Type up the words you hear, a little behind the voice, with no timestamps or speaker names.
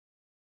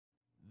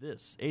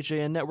This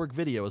HAN Network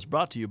video is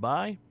brought to you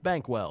by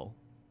Bankwell.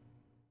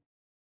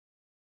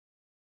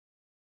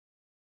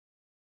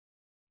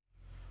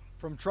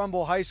 From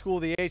Trumbull High School,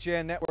 the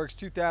HAN Network's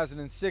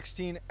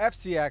 2016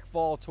 FCIAC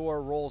Fall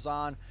Tour rolls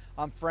on.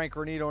 I'm Frank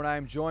Granito, and I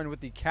am joined with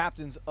the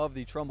captains of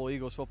the Trumbull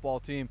Eagles football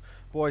team.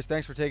 Boys,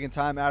 thanks for taking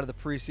time out of the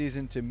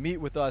preseason to meet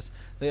with us.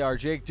 They are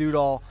Jake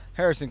Dudal,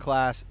 Harrison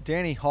Klas,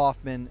 Danny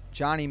Hoffmann,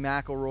 Johnny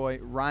McElroy,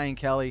 Ryan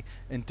Kelly,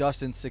 and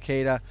Dustin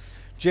Siqueira.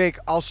 Jake,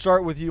 I'll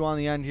start with you on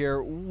the end here.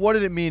 What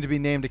did it mean to be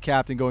named a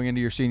captain going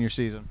into your senior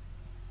season?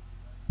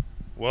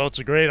 Well, it's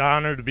a great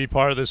honor to be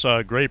part of this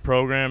great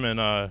program,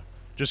 and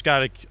just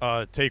got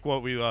to take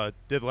what we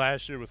did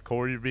last year with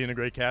Corey being a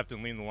great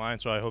captain, leading the line,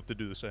 so I hope to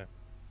do the same.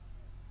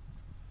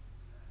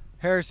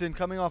 Harrison,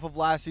 coming off of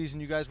last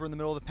season, you guys were in the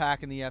middle of the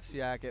pack in the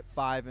FCIAC at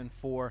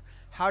 5-4.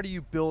 How do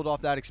you build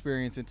off that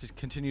experience and to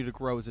continue to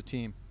grow as a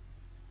team?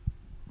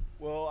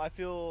 Well, I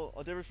feel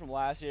a difference from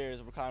last year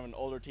is we're kind of an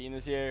older team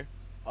this year.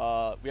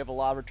 We have a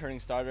lot of returning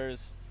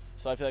starters,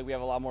 so I feel like we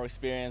have a lot more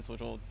experience,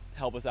 which will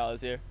help us out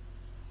this year.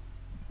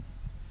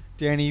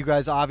 Danny, you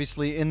guys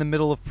obviously in the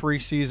middle of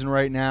preseason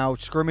right now.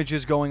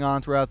 Scrimmages going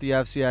on throughout the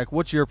FCIAC.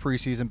 What's your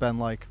preseason been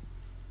like?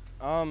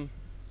 Our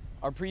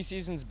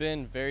preseason's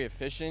been very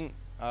efficient,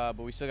 but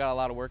we still got a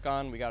lot of work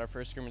on. We got our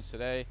first scrimmage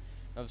today,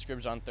 another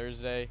scrimmage on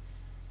Thursday,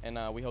 and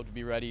we hope to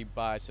be ready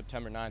by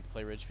September 9th to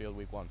play Ridgefield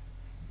week 1.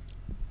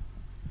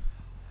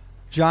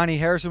 Johnny,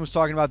 Harrison was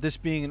talking about this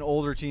being an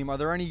older team. Are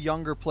there any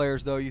younger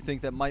players, though, you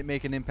think that might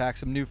make an impact,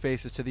 some new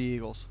faces to the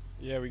Eagles?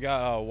 Yeah, we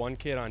got one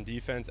kid on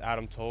defense,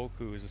 Adam Tolk,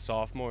 who is a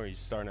sophomore. He's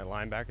starting at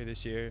linebacker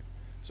this year.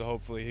 So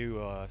hopefully he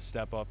will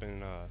step up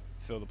and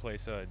fill the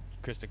place of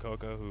Chris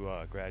DeCoca, who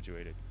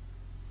graduated.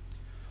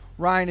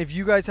 Ryan, if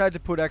you guys had to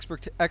put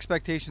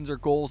expectations or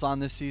goals on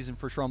this season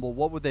for Trumbull,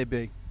 what would they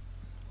be?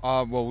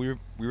 Well, we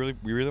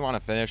really want to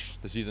finish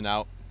the season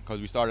out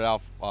because we started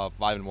out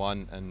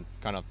 5-1 and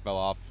kind of fell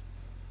off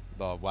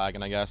the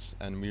wagon, I guess,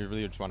 and we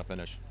really just want to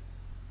finish.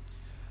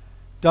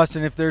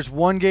 Dustin, if there's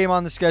one game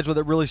on the schedule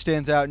that really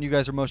stands out and you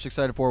guys are most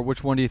excited for,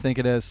 which one do you think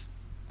it is?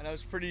 I know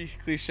it's pretty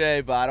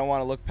cliche, but I don't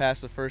want to look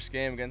past the first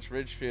game against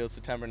Ridgefield,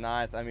 September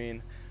 9th. I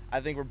mean,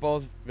 I think we're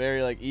both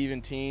very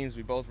even teams.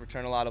 We both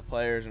return a lot of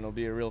players, and it'll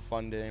be a real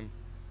fun game.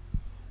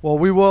 Well,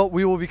 we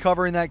will be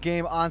covering that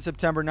game on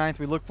September 9th.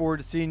 We look forward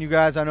to seeing you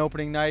guys on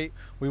opening night.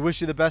 We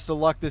wish you the best of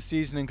luck this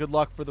season and good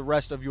luck for the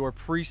rest of your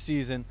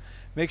preseason.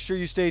 Make sure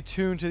you stay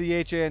tuned to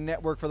the HAN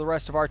Network for the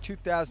rest of our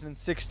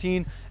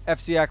 2016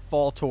 FCIAC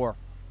Fall Tour.